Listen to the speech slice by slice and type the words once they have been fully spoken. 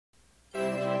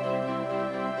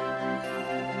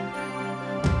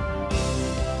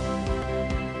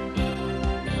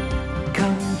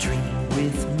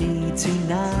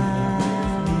tonight.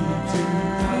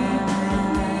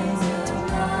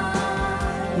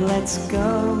 Let's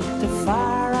go to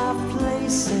far-off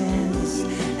places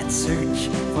and search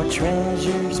for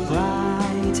treasures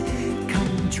bright.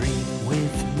 Come dream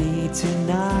with me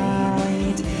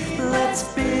tonight. Let's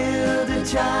build a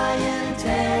giant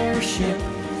airship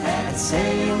and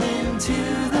sail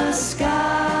into the sky.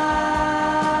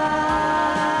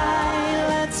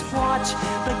 Let's watch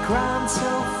the ground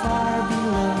so far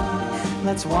below.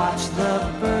 Let's watch the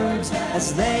birds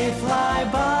as they fly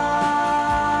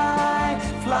by,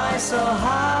 fly so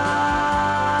high.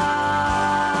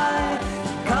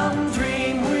 Come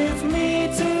dream with me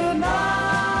tonight.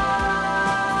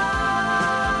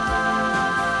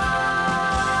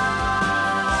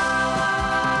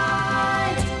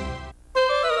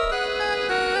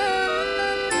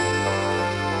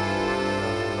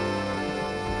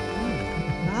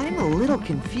 I'm a little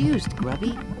confused,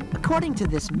 Grubby. According to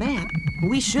this map,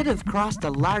 we should have crossed a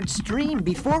large stream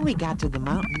before we got to the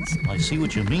mountains. I see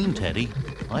what you mean, Teddy.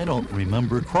 I don't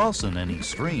remember crossing any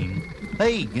stream.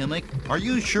 Hey, Gimmick, are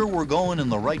you sure we're going in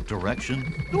the right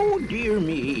direction? Oh, dear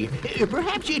me.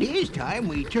 Perhaps it is time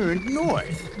we turned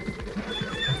north.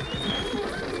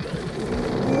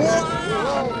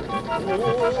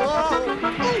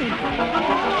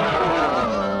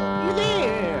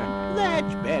 There!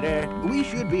 That's better. We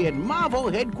should be at Marvel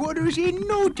headquarters in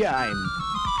no time,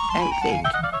 I think.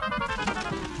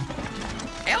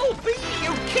 LB,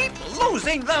 you keep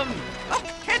losing them! Oh,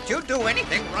 can't you do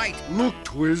anything right? Look,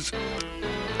 Twiz,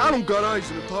 I don't got eyes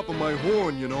in the top of my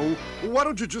horn, you know. Why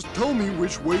don't you just tell me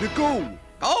which way to go?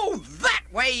 Oh, that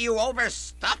way, you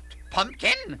overstuffed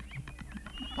pumpkin!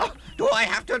 Oh, do I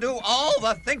have to do all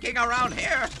the thinking around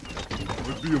here?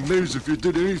 I'd be amazed if you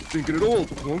did any thinking at all,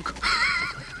 punk.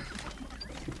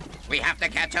 We have to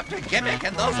catch up to Gimmick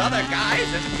and those other guys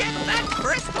and get that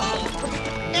crystal!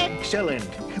 Excellent.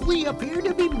 We appear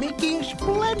to be making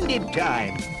splendid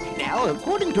time. Now,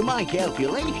 according to my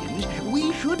calculations,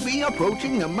 we should be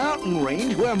approaching the mountain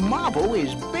range where Marvel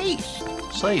is based.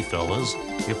 Say, fellas,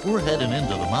 if we're heading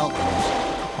into the mountains,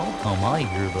 how come I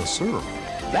hear the surf?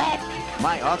 That,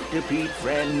 my octopede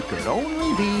friend, could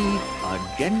only be a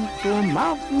gentle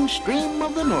mountain stream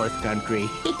of the North Country.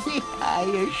 I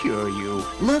assure you.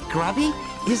 Look, Grubby,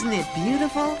 isn't it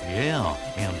beautiful? Yeah,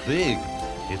 and big.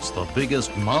 It's the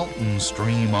biggest mountain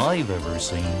stream I've ever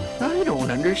seen. I don't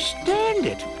understand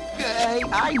it.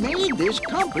 I made this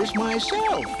compass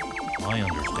myself. I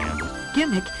understand it.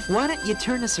 Gimmick, why don't you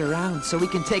turn us around so we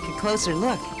can take a closer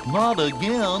look? Not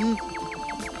again.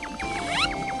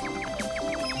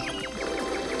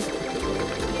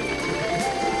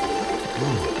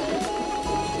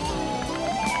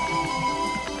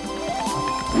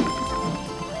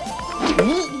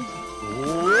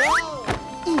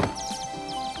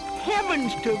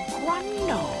 Heavens to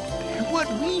Guano! What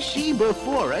we see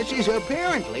before us is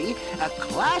apparently a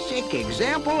classic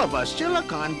example of a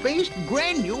silicon-based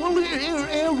granule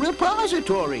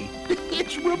repository.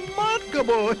 It's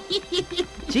remarkable.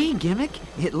 Gee, Gimmick,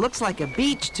 it looks like a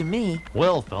beach to me.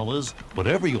 Well, fellas,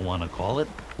 whatever you want to call it,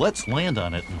 let's land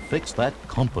on it and fix that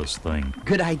compass thing.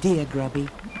 Good idea, Grubby.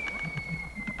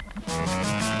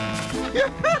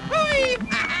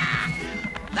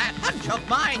 That hunch of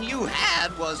mine you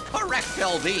had was correct,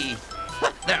 LB.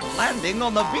 They're landing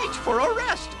on the beach for a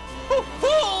rest.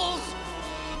 Fools!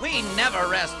 We never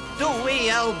rest, do we,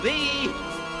 LB?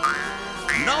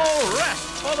 No rest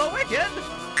for the wicked.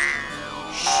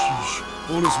 Sheesh,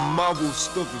 all this Marvel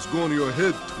stuff is going to your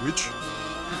head, Twitch.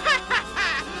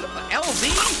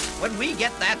 LB, when we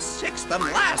get that sixth and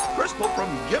last crystal from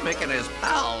Gimmick and his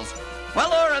pals,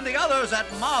 Weller and the others at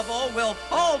Marvel will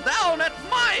fall down at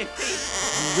my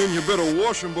feet. Then you better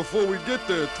wash them before we get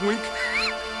there, Twink.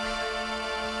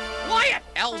 Quiet,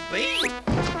 LB.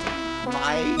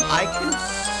 I can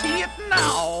see it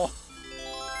now.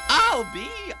 I'll be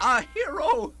a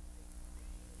hero.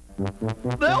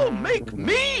 They'll make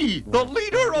me the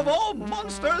leader of all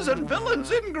monsters and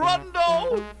villains in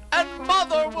Grundo. And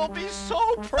Mother will be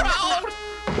so proud.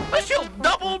 She'll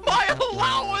double my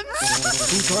allowance.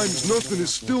 Sometimes nothing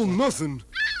is still nothing.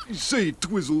 Say,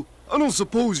 Twizzle, I don't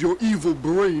suppose your evil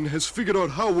brain has figured out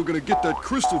how we're gonna get that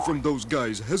crystal from those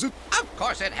guys, has it? Of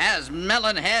course it has,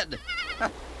 Melonhead.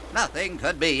 Nothing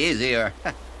could be easier.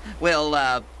 We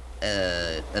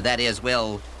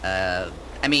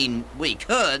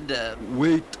could.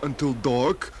 Wait until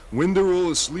dark, when they're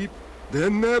all asleep,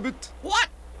 then nab it? What?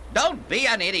 Don't be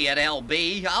an idiot,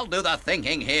 LB. I'll do the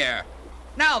thinking here.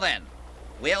 Now then,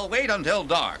 we'll wait until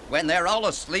dark when they're all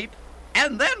asleep,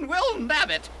 and then we'll nab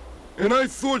it. And I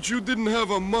thought you didn't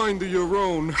have a mind of your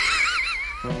own.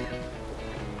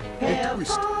 Hey,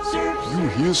 Twist, you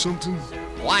hear something?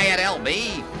 Quiet,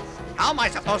 LB. How am I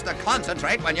supposed to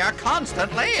concentrate when you're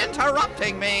constantly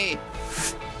interrupting me?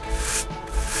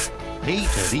 Hey,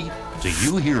 Teddy, do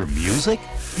you hear music?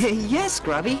 Yes,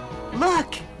 Grubby.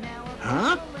 Look.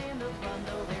 Huh?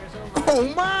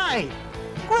 Oh, my!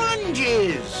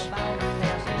 Grunges!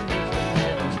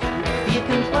 You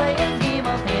can play a game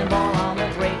of handball on the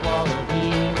Great Wall of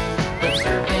Heat. But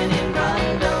surfing in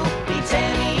Grundo beats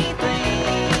anything.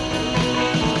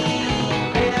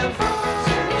 Yeah,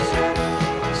 surfing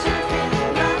in Grundo. Surfing in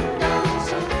Grundo.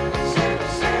 Surfing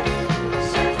in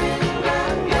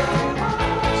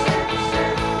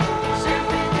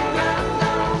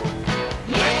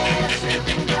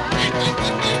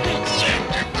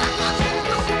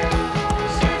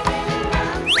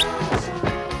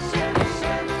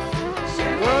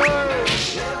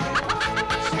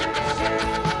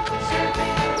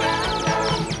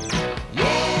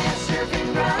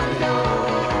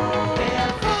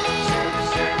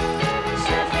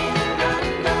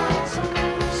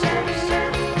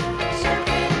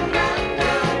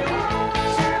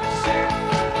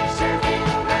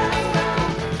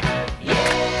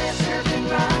Yeah, surfing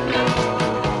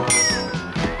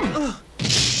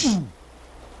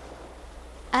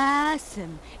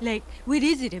Awesome. Like, what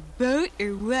is it, a boat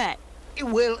or what?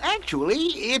 Well, actually,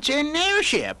 it's an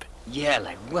airship. Yeah,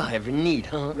 like whatever neat,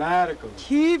 huh? Radical.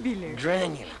 Tubular.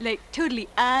 Granular. Like, totally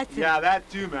awesome. Yeah, that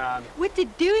too, man. What's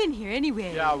it doing here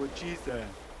anyway? Yeah, what she said.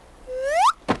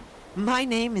 My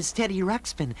name is Teddy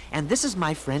Ruxpin, and this is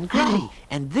my friend Grubby,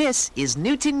 and this is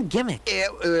Newton Gimmick.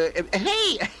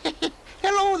 Hey!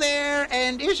 Hello there,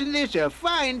 and isn't this a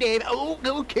fine day?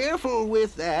 Oh, careful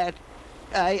with that.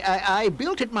 I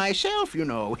built it myself, you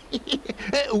know.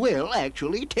 Well,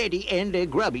 actually, Teddy and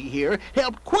Grubby here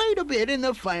helped quite a bit in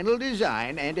the final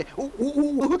design, and...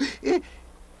 Well,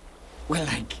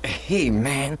 like, hey,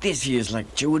 man, this here's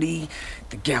like Jody,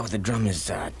 the gal with the drum is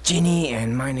Ginny,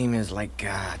 and my name is like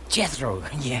Jethro,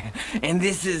 yeah. And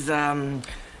this is,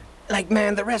 like,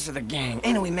 man, the rest of the gang.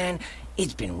 Anyway, man,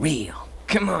 it's been real.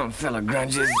 Come on, fella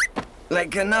grunges.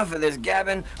 Like, enough of this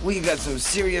gabbing. We got some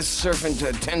serious surfing to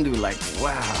attend to, like,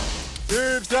 wow.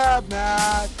 Surf's up,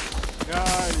 man.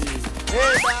 Naughty.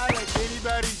 Hey, man, like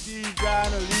anybody see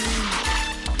Donna Lee?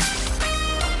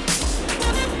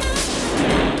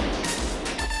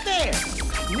 There!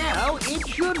 Now it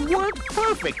should work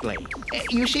perfectly.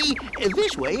 You see,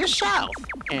 this way is south.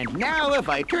 And now if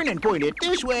I turn and point it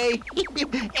this way,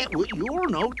 you'll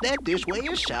note that this way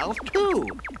is south too.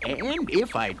 And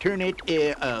if I turn it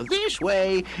this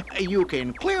way, you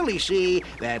can clearly see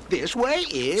that this way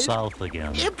is... South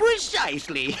again.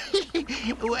 Precisely.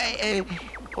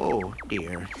 Oh,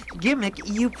 dear. Gimmick,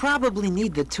 you probably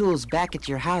need the tools back at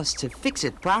your house to fix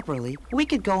it properly. We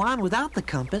could go on without the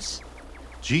compass.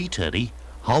 Gee, Teddy,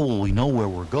 how will we know where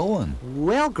we're going?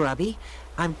 Well, Grubby,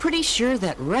 I'm pretty sure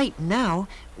that right now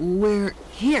we're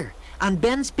here on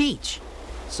Ben's Beach.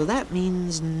 So that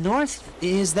means north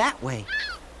is that way.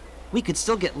 We could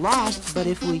still get lost, but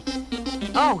if we...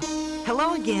 Oh,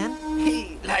 hello again.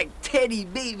 Hey, like, Teddy,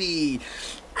 baby.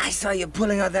 I saw you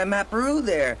pulling out that maparoo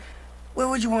there. Where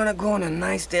would you want to go on a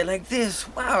nice day like this?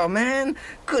 Wow, man.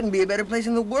 Couldn't be a better place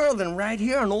in the world than right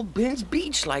here on old Ben's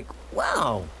Beach. Like,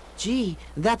 wow. Gee,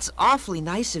 that's awfully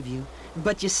nice of you.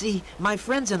 But you see, my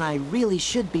friends and I really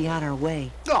should be on our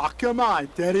way. Oh, come on,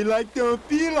 Teddy. Like, don't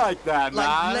feel like that, Like,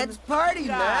 man. let's party,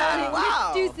 man.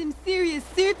 Wow. Let's do some serious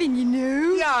surfing, you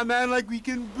know? Yeah, man, like we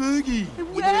can boogie.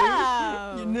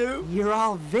 Wow. You know? You're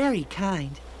all very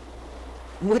kind.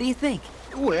 What do you think?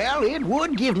 Well, it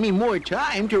would give me more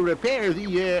time to repair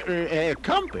the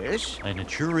compass. And it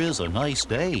sure is a nice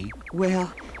day.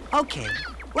 Well, okay.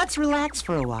 Let's relax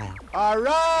for a while. All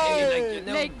right.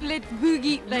 Like, let's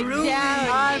boogie, like, Groovy. down.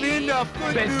 I'm in the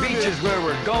foot. Ben's Beach is where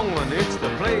we're going. It's the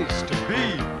place to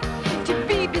be. To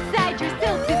be beside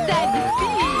yourself, beside the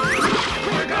sea.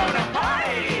 We're gonna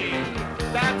party.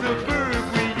 That's a verb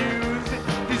we use,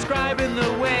 describing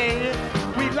the way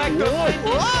we like to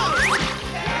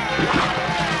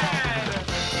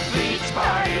Beach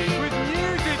party. with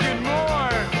music and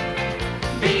more.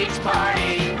 Beach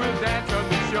party. We'll dance on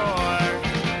the shore,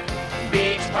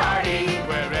 Beach party.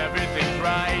 where everything's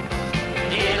right.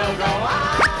 It'll go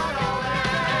on all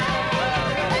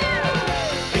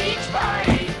night. Beach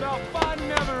party. The fun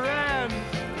never ends.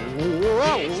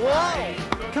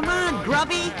 Come on,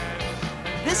 Grubby.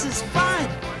 This is fun.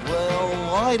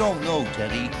 Well, I don't know,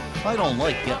 Teddy. I don't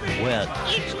like getting wet.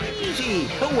 It's easy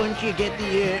once you get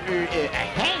the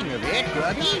hang of it,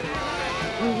 Grubby.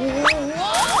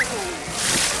 Whoa!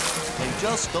 They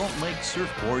just don't make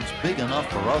surfboards big enough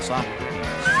for us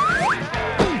octopuses.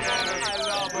 I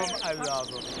love 'em.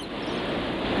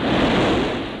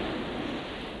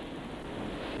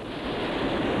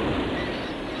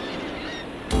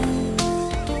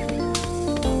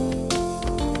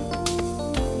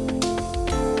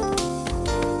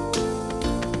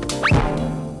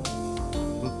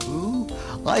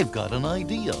 I've got an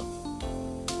idea.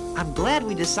 I'm glad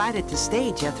we decided to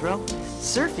stay, Jethro.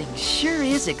 Surfing sure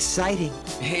is exciting.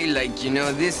 Hey, like, you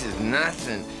know, this is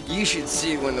nothing. You should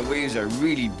see it when the waves are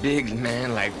really big,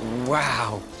 man. Like,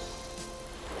 wow.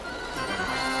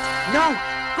 No,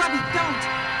 Grubby, don't!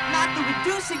 Not the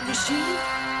reducing machine!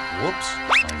 Whoops,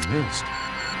 I missed.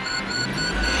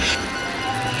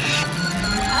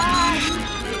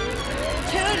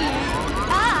 Totally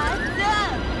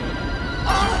awesome!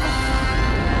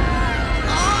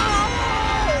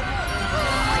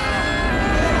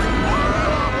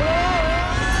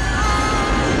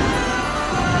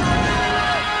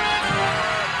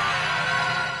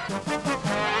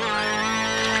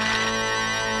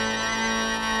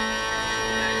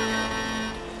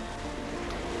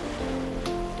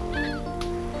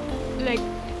 Like,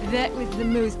 that was the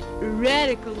most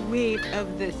radical wave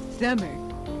of the summer.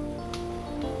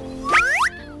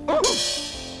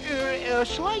 A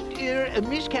slight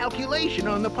miscalculation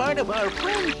on the part of our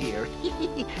friend here.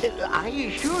 I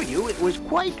assure you it was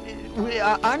quite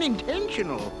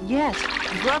unintentional. Yes,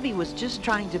 Grubby was just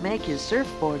trying to make his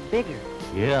surfboard bigger.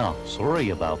 Yeah,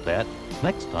 sorry about that.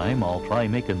 Next time I'll try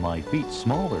making my feet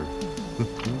smaller.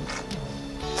 Look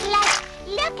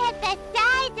at the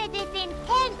size of this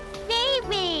intense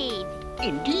seaweed.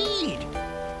 Indeed.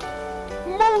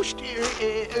 Most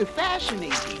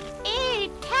fascinating.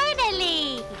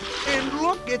 Totally. And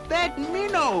look at that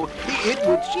minnow. It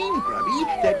would seem, Grubby,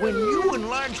 that when you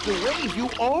enlarged the wave, you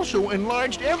also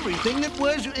enlarged everything that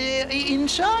was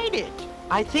inside it.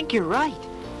 I think you're right.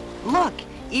 Look,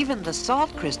 even the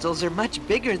salt crystals are much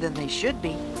bigger than they should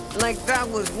be. Like, that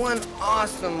was one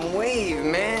awesome wave,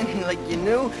 man. Like, you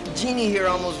know, Jeannie here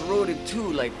almost rode it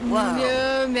too. Like, wow.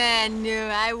 No, man, no.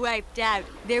 I wiped out.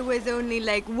 There was only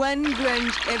like one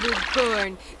grunge ever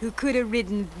born who could have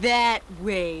ridden that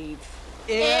wave.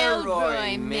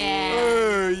 Elroy,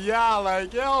 man. Yeah,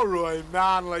 like Elroy,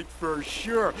 man, like for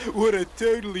sure. What a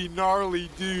totally gnarly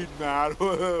dude, man.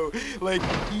 Whoa. Like,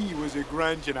 he was a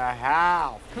grunge and a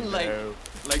half.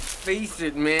 Like, face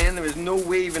it, man, there was no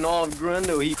wave in all of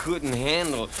Grundo he couldn't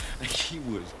handle. Like, he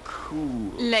was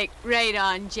cool. Like, right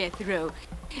on, Jethro.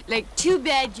 Like, too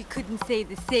bad you couldn't say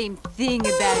the same thing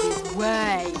about his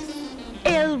wife.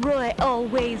 Elroy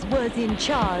always was in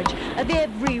charge of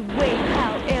every wave,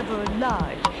 however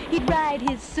large. He'd ride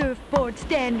his surfboard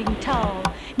standing tall.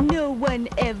 No one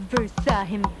ever saw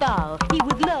him fall. He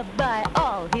was loved by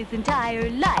all his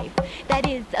entire life. That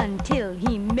is, until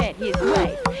he met his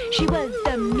wife. She was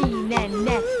a mean and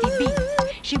nasty beast.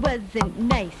 She wasn't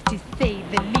nice, to say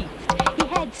the least. He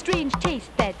had strange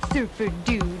taste, that surfer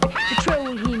dude. The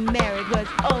troll he married was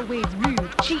always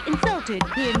rude. She insulted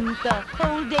him the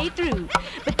whole day through.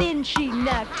 But then she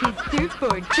knocked his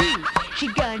surfboard too.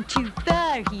 She'd gone too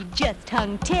far, he just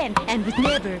hung 10 and was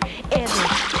never, ever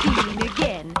seen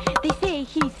again. They say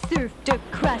he surfed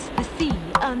across the sea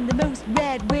on the most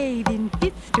rad wave in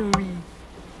history.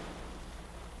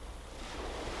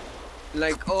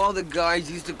 Like, all the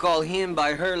guys used to call him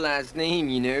by her last name,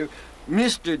 you know.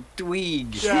 Mr.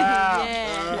 Tweeg.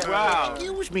 Yeah. Wow.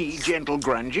 Excuse me, gentle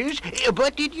grunges,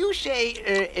 but did you say,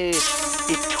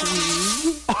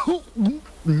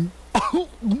 Tweeg?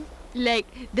 Like,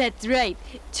 that's right.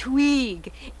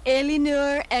 Tweeg.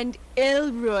 Eleanor and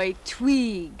Elroy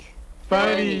Tweeg.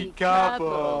 Funny couple.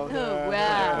 Oh,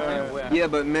 wow. Yeah,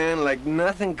 but man, like,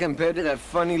 nothing compared to that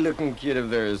funny-looking kid of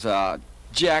theirs,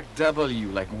 Jack W.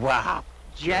 Like, wow.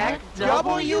 Jack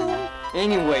W?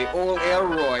 Anyway, old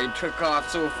Elroy took off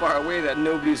so far away that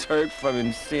nobody's heard from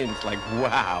him since. Like,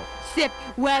 wow. Except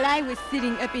while I was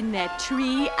sitting up in that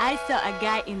tree, I saw a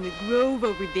guy in the grove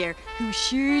over there who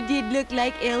sure did look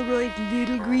like Elroy's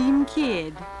little green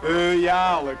kid.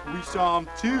 Yeah, like we saw him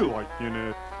too, like, you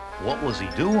know. What was he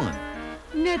doing?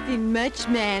 Nothing much,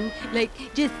 man. Like,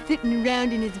 just sitting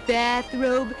around in his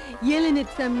bathrobe, yelling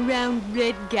at some round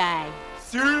red guy.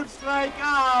 Surf's like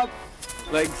up.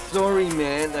 Like, sorry,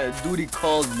 man, duty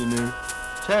called, you know.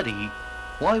 Teddy,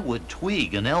 why would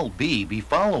Tweeg and LB be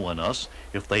following us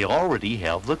if they already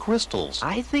have the crystals?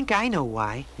 I think I know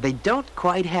why. They don't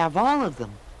quite have all of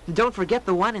them. Don't forget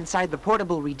the one inside the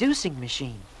portable reducing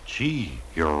machine. Gee,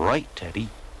 you're right, Teddy.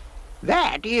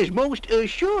 That is most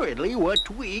assuredly what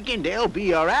Tweeg and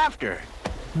LB are after.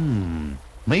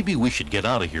 Maybe we should get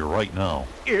out of here right now.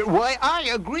 Why, I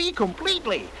agree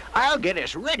completely. I'll get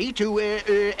us ready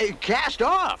to cast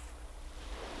off.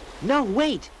 No,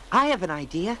 wait. I have an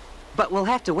idea, but we'll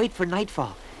have to wait for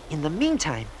nightfall. In the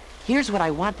meantime, here's what I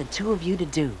want the two of you to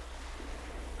do.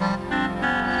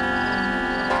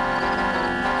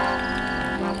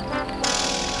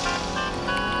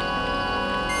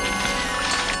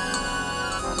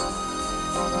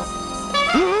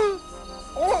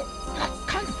 Oh,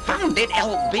 confound it,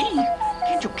 LB!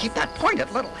 Can't you keep that pointed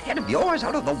little head of yours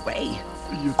out of the way?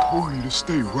 You told me to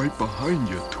stay right behind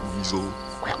you, Tweezle.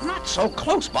 Well, not so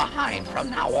close behind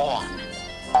from now on.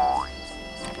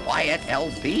 Quiet,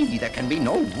 LB. There can be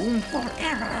no room for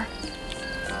error.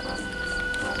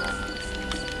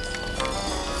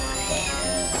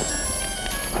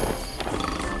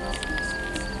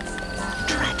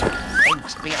 Drat, they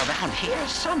must be around here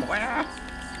somewhere.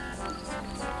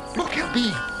 Look,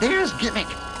 LB, there's Gimmick.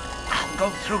 I'll go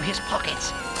through his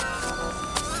pockets.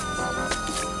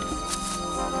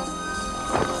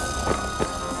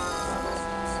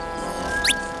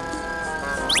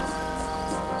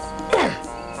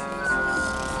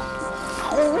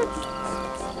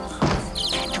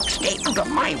 Out of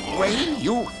my way,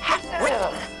 you half-wit!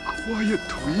 Quiet,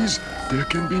 Tweez. There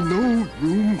can be no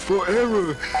room for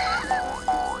error.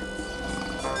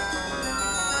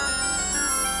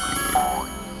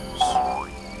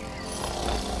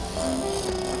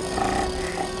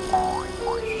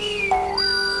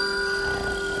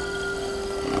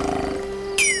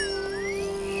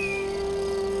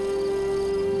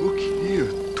 Look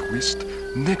here, Twist,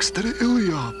 next to the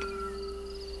Iliop.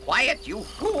 Quiet, you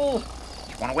fool!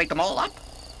 Want to wake them all up?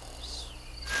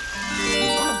 You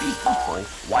want to be helpful?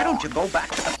 Why don't you go back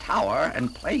to the tower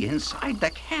and play inside the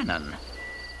cannon?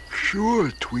 Sure,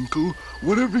 Twinkle.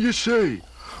 Whatever you say.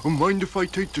 Mind if I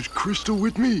take this crystal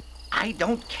with me? I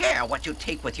don't care what you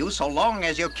take with you so long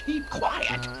as you keep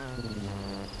quiet.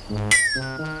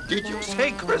 Did you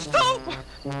say crystal?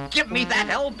 Give me that,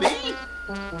 LB!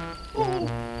 Oh,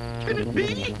 can it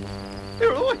be?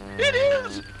 Oh, it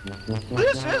is!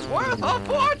 This is worth a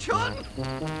fortune!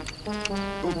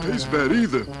 Don't taste bad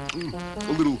either.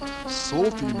 A little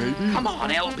salty, maybe. Come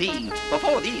on, LB,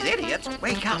 before these idiots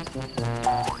wake up.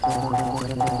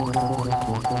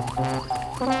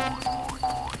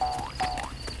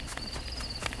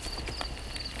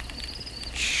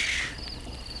 Shh.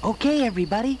 Okay,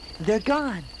 everybody, they're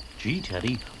gone. Gee,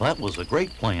 Teddy, that was a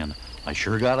great plan. I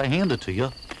sure gotta hand it to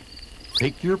you.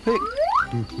 Take your pick.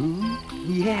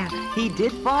 Yeah, he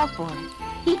did fall for it.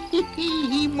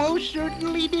 He most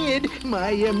certainly did, my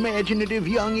imaginative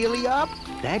young Iliop.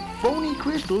 That phony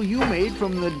crystal you made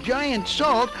from the giant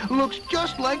salt looks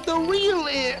just like the real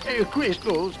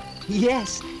crystals.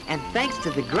 Yes, and thanks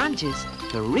to the Grunges,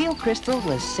 the real crystal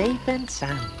was safe and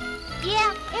sound.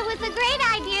 Yeah, it was a great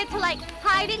idea to, like,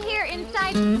 hide it here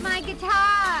inside my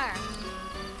guitar.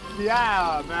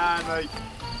 Yeah, man, like,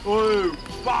 oh,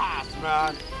 boss,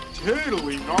 man.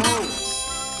 Totally gnarly.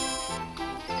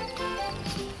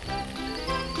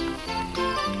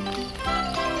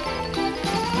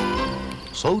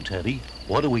 So, Teddy,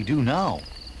 what do we do now?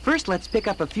 First, let's pick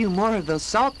up a few more of those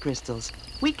salt crystals.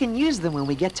 We can use them when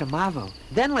we get to Mavo.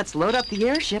 Then let's load up the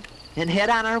airship and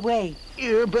head on our way.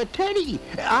 But Teddy,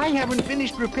 I haven't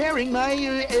finished repairing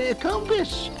my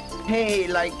compass. Hey,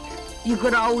 like, you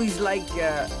could always, like,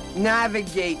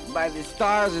 navigate by the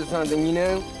stars or something, you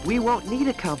know? We won't need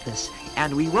a compass,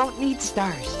 and we won't need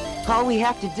stars. All we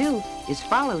have to do is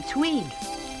follow Tweed.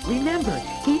 Remember,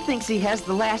 he thinks he has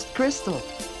the last crystal.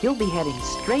 He'll be heading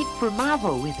straight for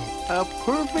Mavo with it. A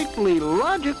perfectly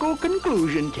logical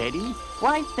conclusion, Teddy.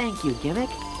 Why, thank you,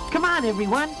 Gimmick. Come on,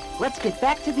 everyone. Let's get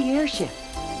back to the airship.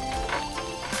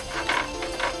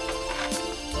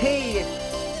 Hey,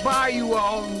 bar you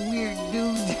all weird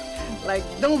dudes. Like,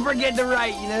 don't forget to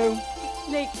write, you know?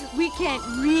 Like, we can't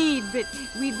read, but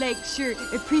we'd, like, sure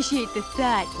appreciate the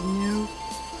thought, you know?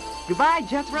 Goodbye,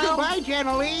 Jethro. Goodbye,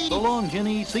 Jenny. So long,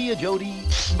 Jenny. See ya, Jody.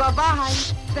 Bye-bye.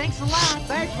 Thanks a lot.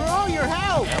 Thanks for all your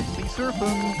help. Happy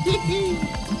surfing.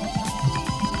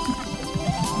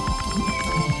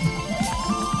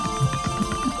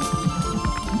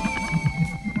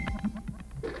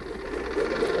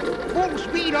 Full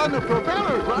speed on the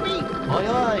propeller, Robbie. Aye,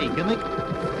 aye, Gimmick.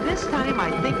 This time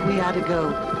I think we ought to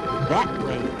go that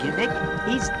way, Gimmick.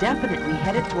 He's definitely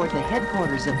headed toward the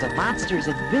headquarters of the Monsters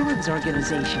and Villains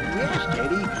organization. Yes,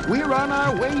 Teddy. We're on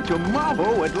our way to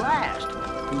Mavo at last.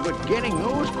 But getting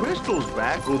those crystals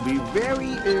back will be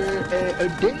very,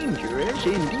 dangerous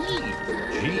indeed.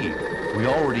 Gee, we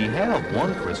already have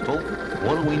one crystal.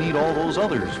 What do we need all those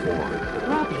others for?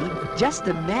 Robbie, just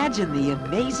imagine the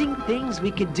amazing things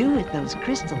we could do with those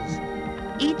crystals.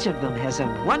 Each of them has a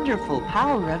wonderful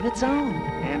power of its own.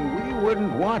 And we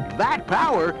wouldn't want that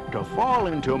power to fall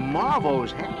into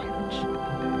Mavo's hands.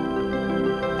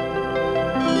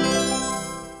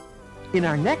 In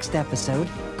our next episode,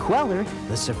 Queller,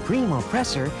 the supreme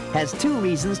oppressor, has 2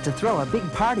 reasons to throw a big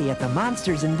party at the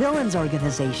Monsters and Villains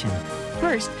organization.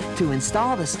 First, to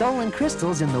install the stolen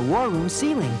crystals in the war room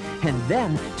ceiling, and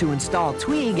then to install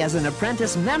Tweeg as an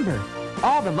apprentice member.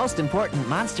 All the most important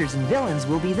monsters and villains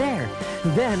will be there.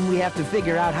 Then we have to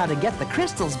figure out how to get the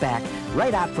crystals back,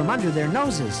 right out from under their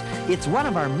noses. It's one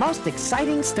of our most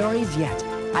exciting stories yet.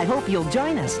 I hope you'll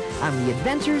join us on the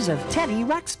Adventures of Teddy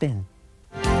Ruxpin.